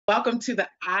Welcome to the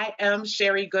I Am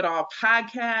Sherri Goodall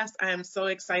podcast. I am so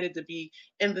excited to be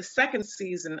in the second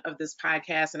season of this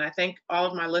podcast, and I thank all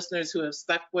of my listeners who have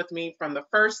stuck with me from the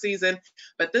first season.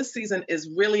 But this season is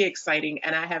really exciting,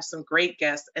 and I have some great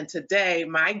guests. And today,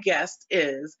 my guest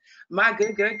is my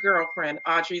good girlfriend,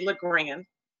 Audrey LeGrand,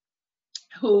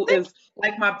 who is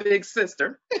like my big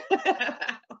sister,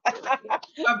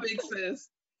 my big sis.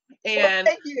 Well, And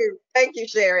thank you,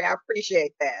 Sherri. I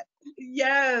appreciate that.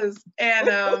 yes, and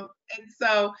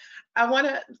so I want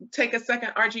to take a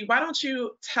second, Archie. Why don't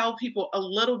you tell people a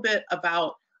little bit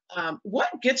about what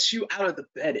gets you out of the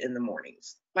bed in the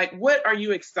mornings? Like, what are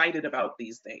you excited about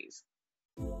these days?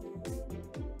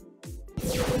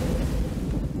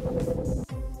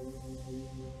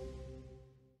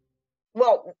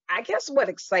 Well, I guess what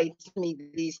excites me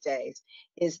these days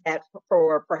is that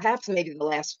for perhaps maybe the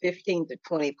last 15 to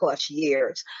 20 plus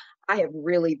years, I have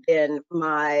really been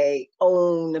my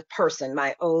own person,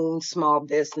 my own small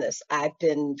business. I've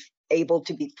been able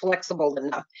to be flexible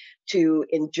enough to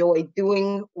enjoy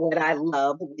doing what I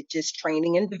love, which is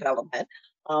training and development,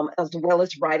 as well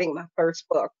as writing my first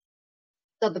book.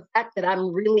 So the fact that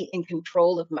I'm really in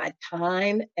control of my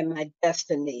time and my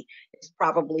destiny is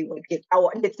probably what gets,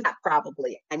 oh, and it's not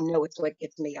probably, I know it's what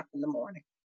gets me up in the morning.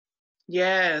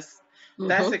 Yes,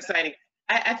 that's Hmm. exciting.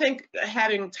 I think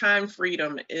having time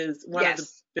freedom is one of the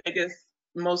Yes, biggest,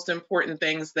 most important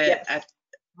things that yes.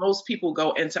 most people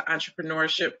go into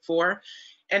entrepreneurship for.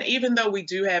 And even though we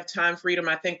do have time freedom,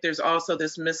 I think there's also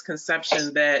this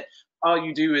misconception that all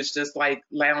you do is just like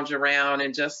lounge around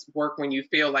and just work when you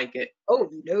feel like it. Oh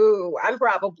no, I'm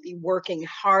probably working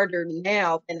harder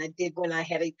now than I did when I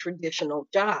had a traditional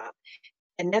job.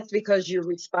 And that's because you're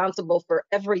responsible for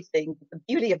everything. The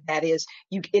beauty of that is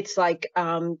it's like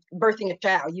birthing a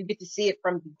child. You get to see it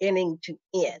from beginning to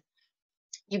end.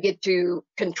 You get to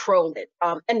control it,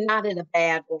 and not in a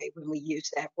bad way when we use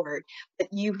that word, but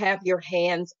you have your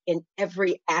hands in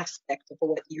every aspect of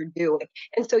what you're doing.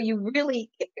 And so you really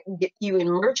you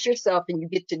immerse yourself and you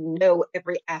get to know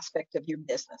every aspect of your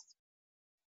business.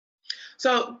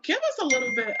 So give us a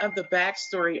little bit of the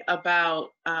backstory about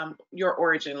your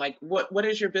origin. Like what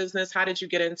is your business? How did you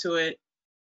get into it?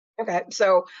 Okay,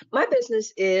 so my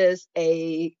business is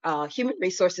a human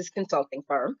resources consulting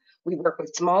firm. We work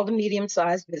with small to medium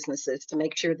sized businesses to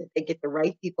make sure that they get the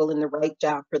right people in the right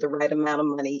job for the right amount of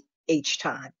money each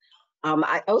time.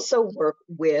 I also work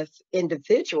with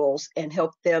individuals and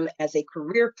help them as a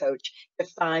career coach to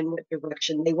find what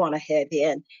direction they want to head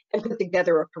in and put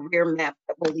together a career map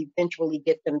that will eventually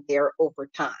get them there over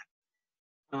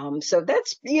time. So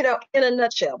that's, in a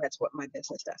nutshell, that's what my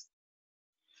business does.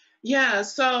 Yeah,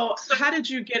 so how did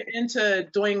you get into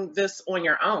doing this on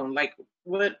your own? Like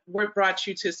what brought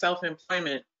you to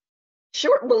self-employment?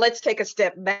 Sure. Well, let's take a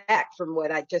step back from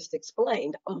what I just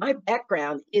explained. My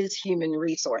background is human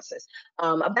resources,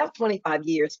 about 25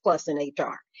 years plus in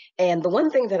HR. And the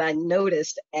one thing that I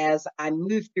noticed as I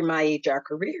moved through my HR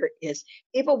career is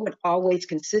people would always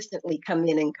consistently come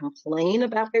in and complain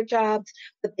about their jobs,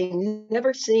 but they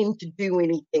never seemed to do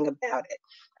anything about it.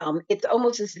 It's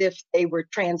almost as if they were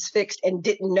transfixed and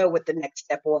didn't know what the next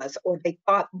step was, or they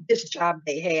thought this job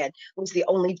they had was the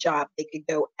only job they could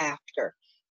go after.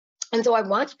 And so I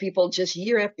watched people just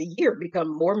year after year become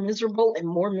more miserable and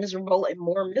more miserable and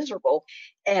more miserable.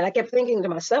 And I kept thinking to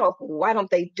myself, why don't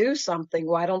they do something?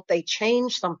 Why don't they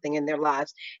change something in their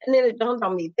lives? And then it dawned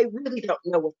on me, they really don't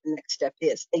know what the next step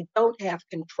is. They don't have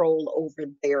control over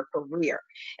their career.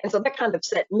 And so that kind of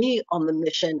set me on the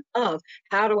mission of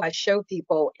how do I show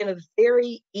people in a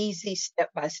very easy step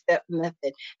by step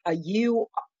method how you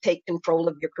take control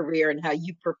of your career and how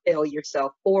you propel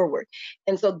yourself forward.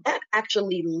 And so that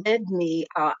actually led me,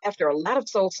 after a lot of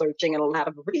soul searching and a lot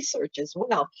of research as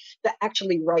well, to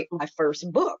actually write my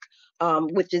first book,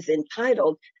 which is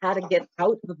entitled How to Get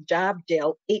Out of Job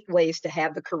Jail 8 Ways to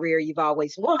Have the Career You've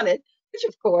Always Wanted, which,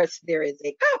 of course, there is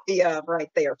a copy of right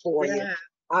there for you. Yeah.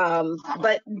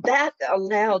 But that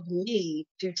allowed me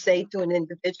to say to an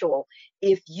individual,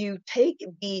 if you take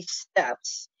these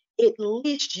steps, at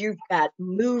least you've got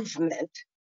movement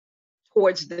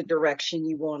towards the direction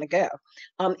you want to go.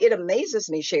 It amazes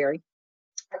me, Sherri.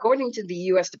 According to the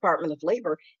US Department of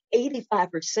Labor,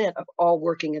 85% of all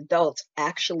working adults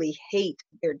actually hate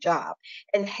their job.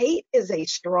 And hate is a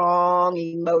strong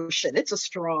emotion, it's a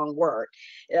strong word.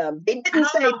 They I didn't don't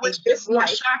say know they which is more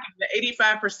dislike. shocking, the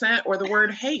 85% or the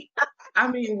word hate.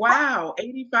 I mean, wow,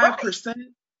 Right. 85%.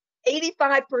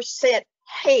 85%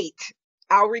 hate.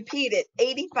 I'll repeat it,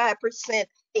 85%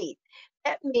 hate.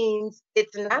 That means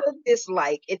it's not a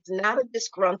dislike, it's not a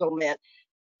disgruntlement.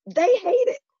 They hate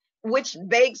it. which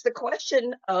begs the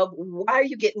question of why are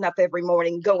you getting up every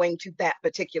morning going to that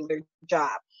particular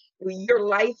job? Your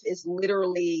life is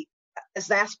literally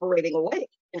exasperating away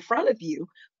in front of you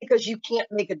because you can't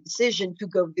make a decision to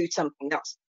go do something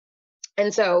else.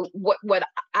 And so what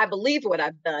I believe what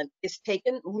I've done is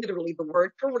taken literally the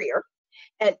word career,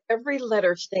 and every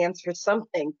letter stands for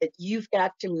something that you've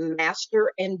got to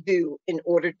master and do in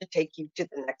order to take you to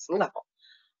the next level.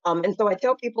 And so I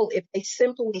tell people if they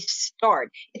simply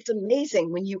start, it's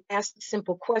amazing when you ask the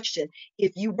simple question,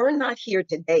 if you were not here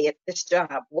today at this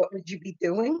job, what would you be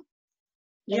doing?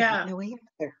 They have Yeah. no answer.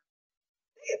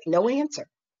 They have no answer.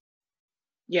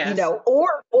 Yes.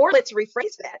 Or let's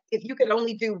rephrase that. If you could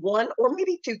only do one or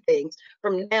maybe two things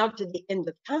from now to the end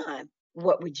of time,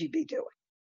 what would you be doing?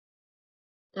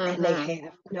 And they Mm-hmm.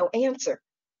 have no answer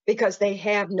because they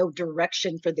have no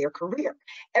direction for their career.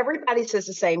 Everybody says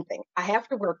the same thing. I have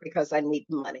to work because I need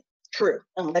money. True.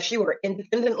 Unless you are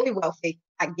independently wealthy,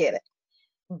 I get it.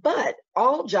 But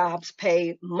all jobs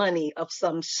pay money of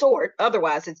some sort.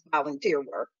 Otherwise, it's volunteer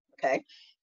work. Okay.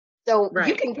 So you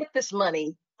Right. can get this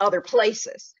money other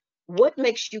places. What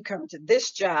makes you come to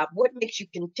this job? What makes you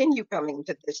continue coming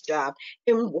to this job?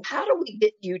 And how do we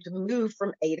get you to move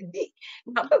from A to B?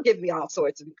 Now, they'll give me all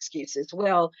sorts of excuses.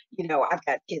 Well, I've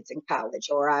got kids in college,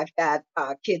 or I've got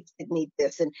kids that need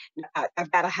this, and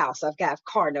I've got a house, I've got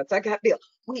car notes, I've got bills.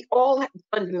 We all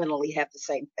fundamentally have the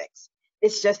same things.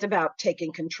 It's just about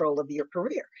taking control of your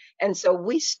career. And so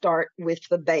we start with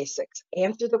the basics.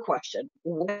 Answer the question,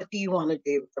 what do you want to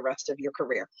do with the rest of your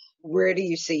career? Where do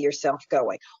you see yourself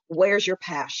going? Where's your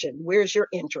passion? Where's your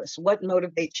interest? What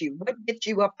motivates you? What gets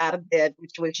you up out of bed,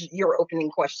 which was your opening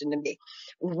question to me?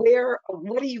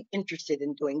 What are you interested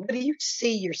in doing? What do you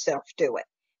see yourself doing?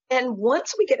 And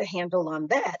once we get a handle on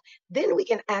that, then we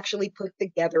can actually put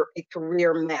together a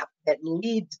career map that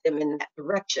leads them in that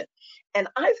direction. And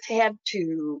I've had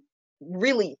to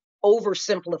really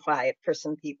oversimplify it for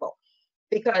some people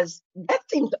because that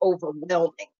seems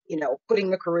overwhelming, putting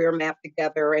the career map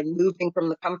together and moving from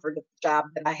the comfort of the job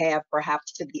that I have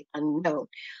perhaps to the unknown.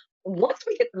 Once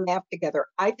we get the map together,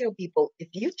 I tell people if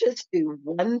you just do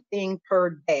one thing per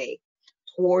day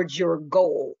towards your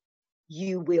goal,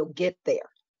 you will get there.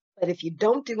 But if you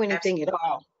don't do anything at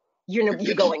all, you're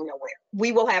going nowhere.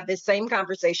 We will have this same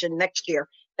conversation next year,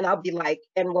 and I'll be like,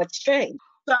 and what's changed?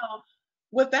 So,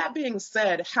 with that being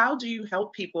said, how do you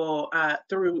help people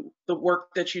through the work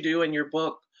that you do in your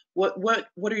book? What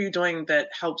are you doing that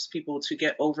helps people to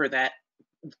get over that,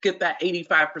 get that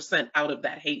 85% out of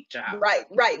that hate job?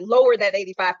 Right. Lower that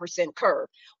 85% curve.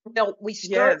 Well, we Yes.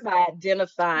 start by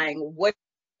identifying what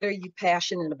are you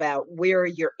passionate about? Where are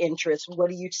your interests? What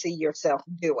do you see yourself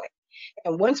doing?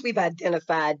 And once we've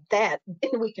identified that,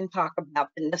 then we can talk about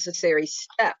the necessary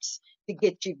steps to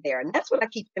get you there. And that's what I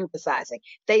keep emphasizing.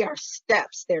 They are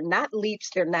steps. They're not leaps.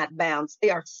 They're not bounds.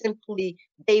 They are simply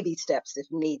baby steps if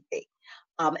need be.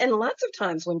 And lots of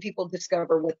times when people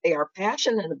discover what they are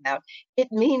passionate about,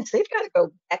 it means they've got to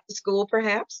go back to school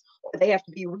perhaps, or they have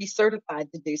to be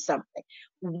recertified to do something.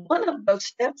 One of those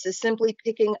steps is simply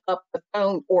picking up the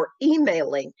phone or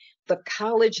emailing the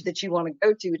college that you want to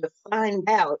go to find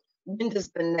out when does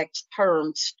the next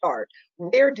term start?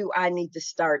 Where do I need to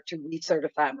start to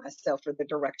recertify myself for the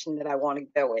direction that I want to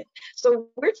go in? So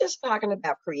we're just talking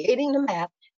about creating the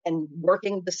map and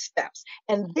working the steps.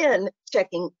 And then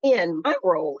checking in. My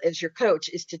role as your coach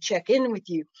is to check in with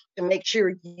you to make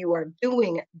sure you are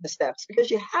doing the steps because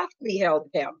you have to be held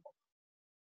accountable.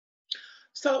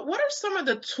 So, what are some of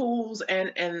the tools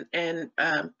and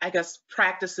I guess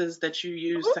practices that you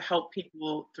use to help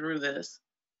people through this?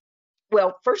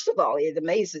 Well, first of all, it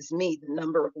amazes me the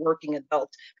number of working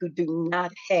adults who do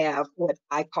not have what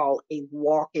I call a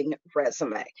walking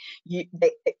resume. You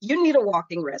need a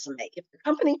walking resume. If the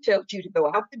company tells you to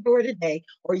go out the door today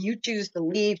or you choose to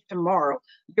leave tomorrow,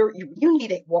 you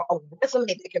need a resume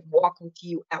that can walk with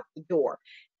you out the door.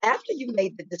 After you've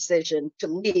made the decision to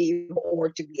leave or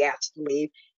to be asked to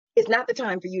leave, it's not the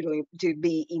time for you to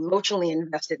be emotionally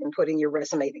invested in putting your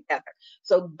resume together.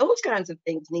 So those kinds of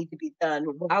things need to be done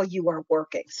while you are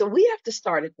working. So we have to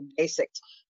start at the basics.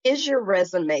 Is your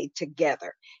resume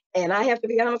together? And I have to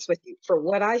be honest with you, for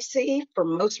what I see for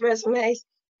most resumes,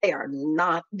 they're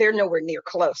nowhere near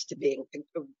close to being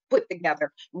put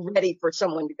together, ready for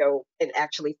someone to go and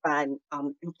actually find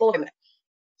employment.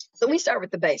 So we start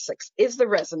with the basics. Is the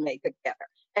resume together?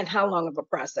 And how long of a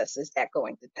process is that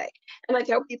going to take? And I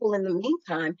tell people in the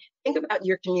meantime, think about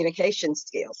your communication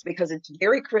skills, because it's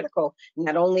very critical,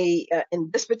 not only in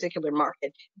this particular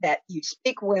market, that you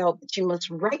speak well, but you must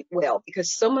write well,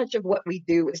 because so much of what we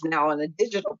do is now on a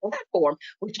digital platform,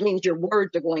 which means your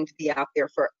words are going to be out there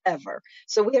forever.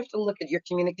 So we have to look at your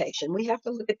communication. We have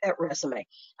to look at that resume.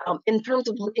 In terms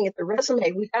of looking at the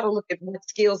resume, we've got to look at what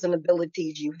skills and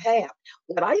abilities you have.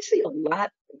 What I see a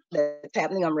lot that's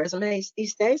happening on resumes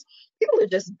these days, people are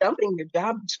just dumping your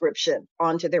job description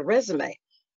onto their resume.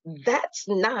 That's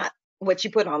not what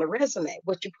you put on a resume.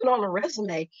 What you put on a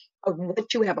resume are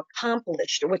what you have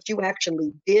accomplished or what you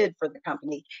actually did for the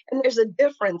company. And there's a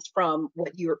difference from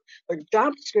what your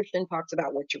job description talks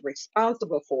about what you're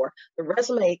responsible for. The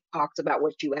resume talks about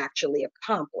what you actually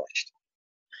accomplished.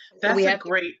 So That's a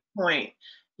great point.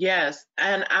 Yes,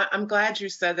 and I'm glad you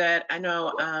said that. I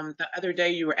know the other day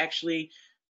you were actually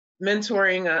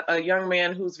mentoring a young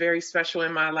man who's very special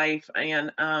in my life,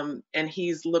 and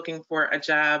he's looking for a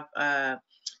job,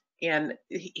 and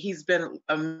he's been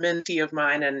a mentee of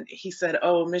mine, and he said,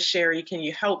 "Oh, Miss Sherri, can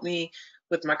you help me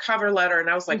with my cover letter?"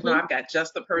 And I was like, "No, I've got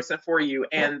just the person for you."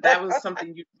 And that was something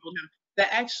you told him that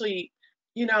actually,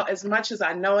 as much as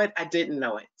I know it, I didn't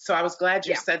know it. So I was glad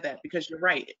you said that, because you're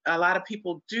right. A lot of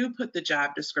people do put the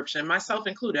job description, myself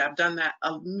included. I've done that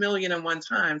a million and one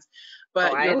times,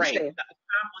 but you're right. The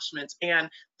accomplishments and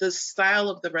the style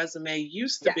of the resume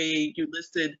used to be you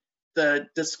listed the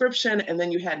description and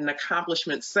then you had an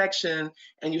accomplishment section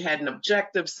and you had an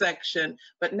objective section.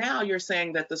 But now you're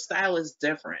saying that the style is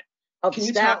different. Can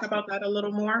you talk about that a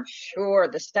little more? Sure.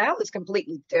 The style is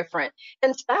completely different,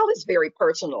 and style is very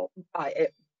personal.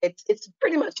 It's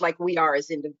pretty much like we are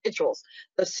as individuals.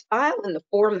 The style and the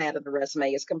format of the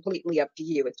resume is completely up to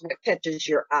you. It's what catches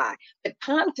your eye. The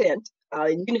content,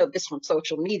 and you know this from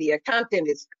social media, content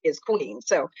is queen.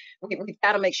 So we've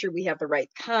got to make sure we have the right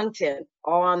content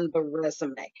on the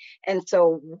resume. And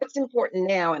so what's important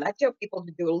now, and I tell people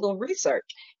to do a little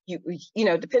research.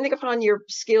 Depending upon your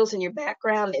skills and your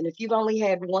background, and if you've only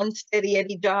had one steady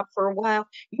Eddie job for a while,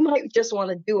 you might just want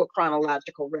to do a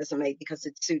chronological resume because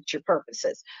it suits your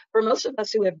purposes. For most of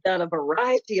us who have done a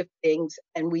variety of things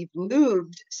and we've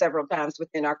moved several times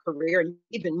within our career and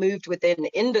even moved within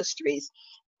industries,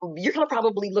 you're going to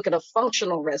probably look at a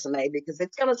functional resume because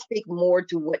it's going to speak more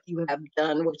to what you have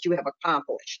done, what you have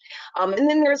accomplished. And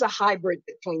then there's a hybrid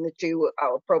between the two,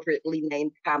 appropriately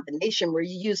named combination, where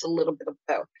you use a little bit of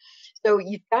both. So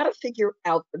you've got to figure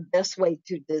out the best way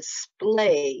to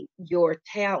display your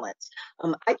talents.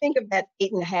 I think of that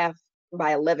 8.5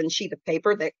 by 11 sheet of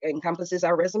paper that encompasses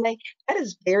our resume. That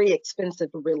is very expensive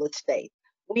real estate.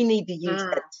 We need to use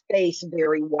that space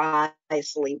very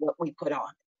wisely, what we put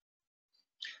on.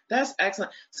 That's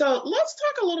excellent. So let's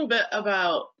talk a little bit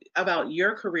about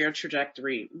your career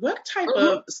trajectory. What type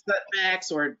of setbacks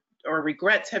or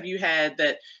regrets have you had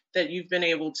that you've been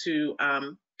able to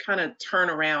kind of turn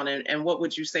around, and what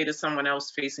would you say to someone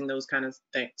else facing those kind of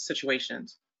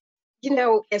situations?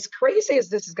 As crazy as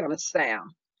this is going to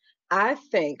sound, I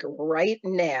think right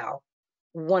now,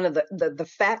 one of the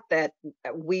fact that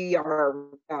we are,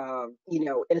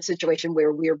 in a situation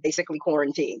where we're basically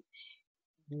quarantined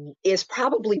is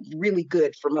probably really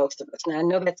good for most of us. Now, I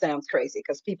know that sounds crazy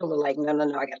because people are like, no,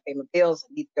 I got to pay my bills.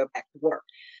 I need to go back to work.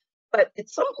 But at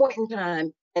some point in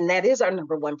time, and that is our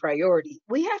number one priority,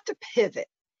 we have to pivot.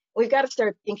 We've got to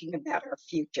start thinking about our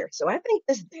future. So I think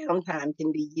this downtime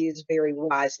can be used very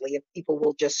wisely if people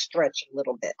will just stretch a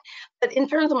little bit. But in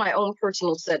terms of my own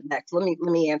personal setbacks, let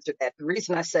me answer that. The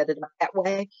reason I set it up that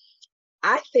way,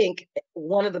 I think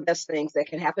one of the best things that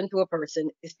can happen to a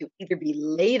person is to either be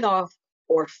laid off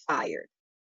or fired.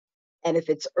 And if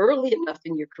it's early enough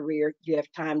in your career, you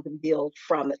have time to build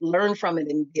from it, learn from it,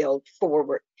 and build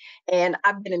forward. And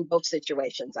I've been in both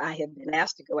situations. I have been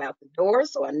asked to go out the door,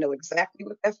 so I know exactly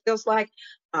what that feels like.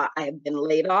 I have been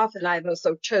laid off, and I've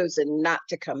also chosen not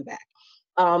to come back.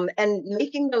 And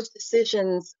making those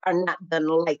decisions are not done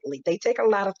lightly. They take a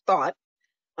lot of thought.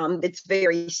 It's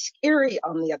very scary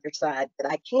on the other side, but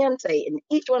I can say in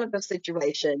each one of those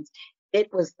situations,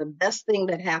 it was the best thing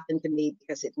that happened to me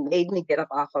because it made me get up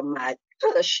off of my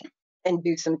tush and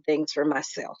do some things for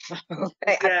myself. Okay,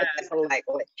 I put that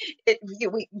lightly.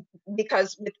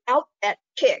 Because without that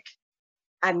kick,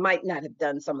 I might not have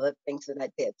done some of the things that I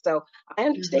did. So I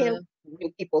understand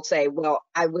when people say, well,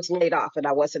 I was laid off and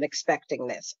I wasn't expecting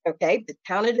this. Okay, but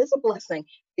count it as a blessing,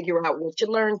 figure out what you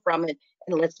learned from it,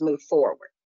 and let's move forward.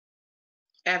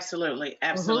 Absolutely.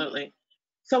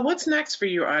 So what's next for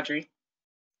you, Audrey?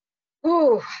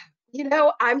 Oh,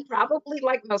 I'm probably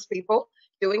like most people,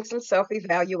 doing some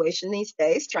self-evaluation these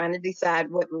days, trying to decide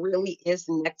what really is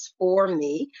next for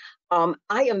me.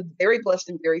 I am very blessed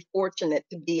and very fortunate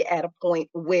to be at a point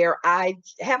where I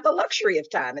have the luxury of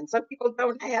time, and some people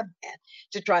don't have that,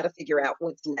 to try to figure out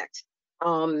what's next.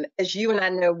 As you and I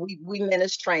know, we men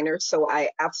as trainers, so I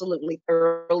absolutely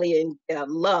thoroughly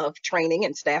love training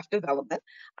and staff development.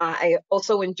 I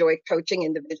also enjoy coaching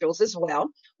individuals as well.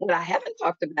 What I haven't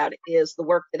talked about is the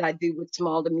work that I do with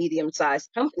small to medium-sized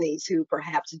companies who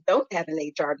perhaps don't have an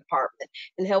HR department,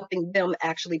 and helping them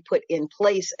actually put in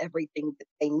place everything that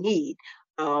they need.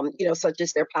 Such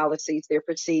as their policies, their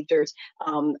procedures.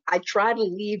 I try to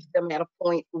leave them at a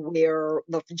point where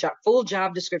the full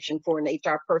job description for an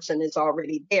HR person is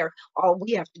already there. All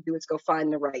we have to do is go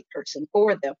find the right person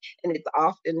for them. And it's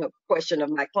often a question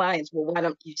of my clients, well, why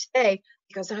don't you stay?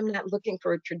 Because I'm not looking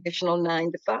for a traditional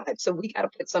 9 to 5. So we got to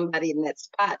put somebody in that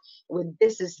spot where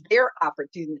this is their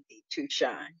opportunity to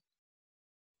shine.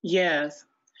 Yes.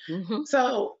 Mm-hmm.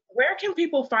 So, where can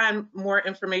people find more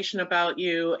information about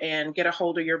you and get a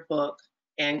hold of your book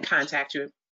and contact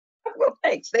you? Well,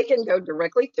 thanks. They can go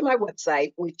directly to my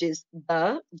website, which is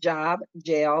The Job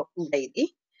Jail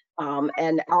Lady.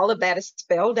 And all of that is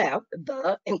spelled out,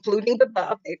 including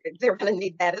the. They're going to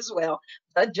need that as well.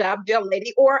 The Job Jail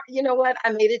Lady. Or, you know what?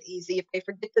 I made it easy. If they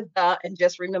forget the and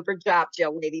just remember Job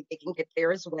Jail Lady, they can get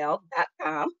there as well,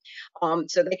 .com.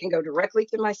 So they can go directly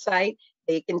to my site.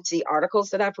 They can see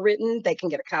articles that I've written. They can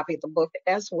get a copy of the book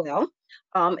as well.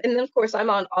 And then, of course, I'm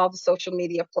on all the social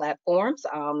media platforms.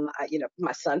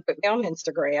 My son put me on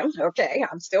Instagram. Okay,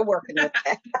 I'm still working with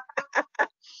that.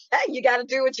 Hey, you got to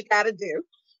do what you got to do.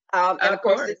 And of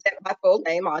course, it's my full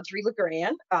name, Audrey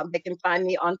LeGrand. They can find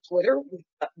me on Twitter with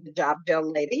the Job Jail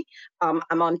Lady.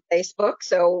 I'm on Facebook.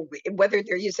 So whether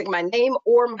they're using my name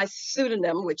or my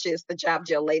pseudonym, which is the Job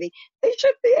Jail Lady, they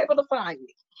should be able to find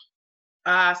me.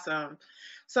 Awesome.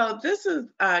 So this is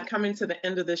coming to the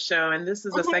end of the show, and this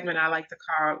is a segment I like to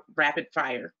call rapid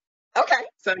fire. Okay.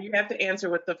 So you have to answer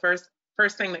with the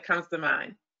first thing that comes to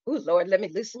mind. Oh, Lord, let me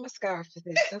loosen my scarf for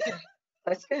this. Okay,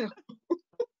 let's go.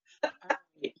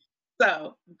 Right.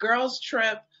 So, girls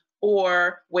trip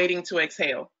or waiting to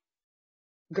exhale?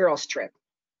 Girls trip.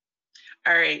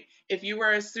 All right. If you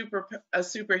were a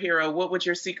superhero, what would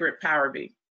your secret power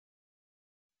be?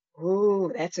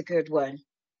 Ooh, that's a good one.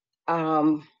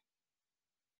 The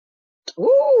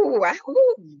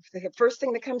first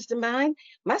thing that comes to mind,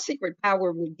 my secret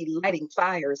power would be lighting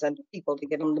fires under people to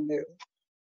get them to move.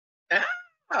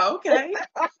 Ah, okay.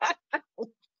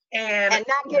 And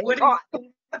not getting caught.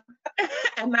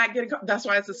 And not getting caught. That's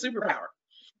why it's a superpower.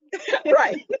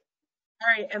 Right. All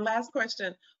right. And last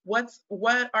question. What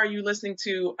are you listening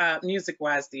to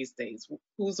music-wise these days?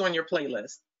 Who's on your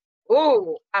playlist?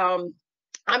 Ooh, I'm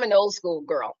an old school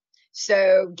girl.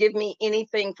 So give me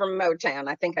anything from Motown.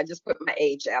 I think I just put my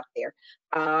age out there.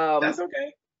 That's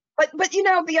okay. But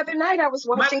the other night I was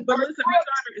watching. But listen, my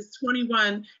daughter is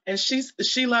 21 and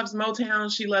she loves Motown.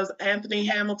 She loves Anthony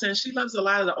Hamilton. She loves a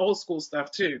lot of the old school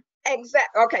stuff too.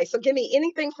 Exactly. Okay, so give me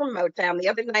anything from Motown. The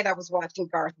other night I was watching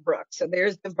Garth Brooks, so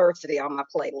there's diversity on my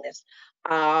playlist.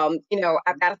 I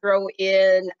got to throw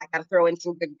in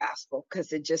some good gospel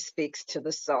because it just speaks to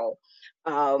the soul.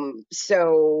 I'm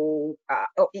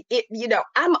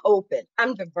open.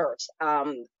 I'm diverse.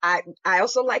 I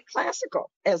also like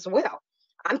classical as well.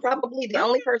 I'm probably the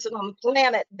only person on the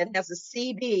planet that has a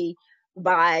CD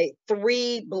by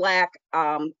 3 Black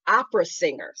opera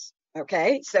singers.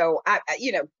 Okay, so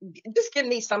just give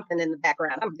me something in the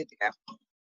background. I'm good to go.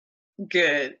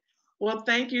 Good. Well,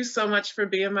 thank you so much for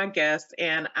being my guest,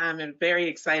 and I'm very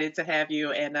excited to have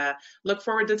you and look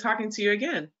forward to talking to you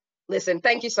again. Listen,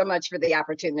 thank you so much for the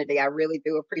opportunity. I really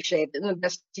do appreciate it, and the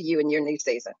best to you in your new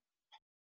season.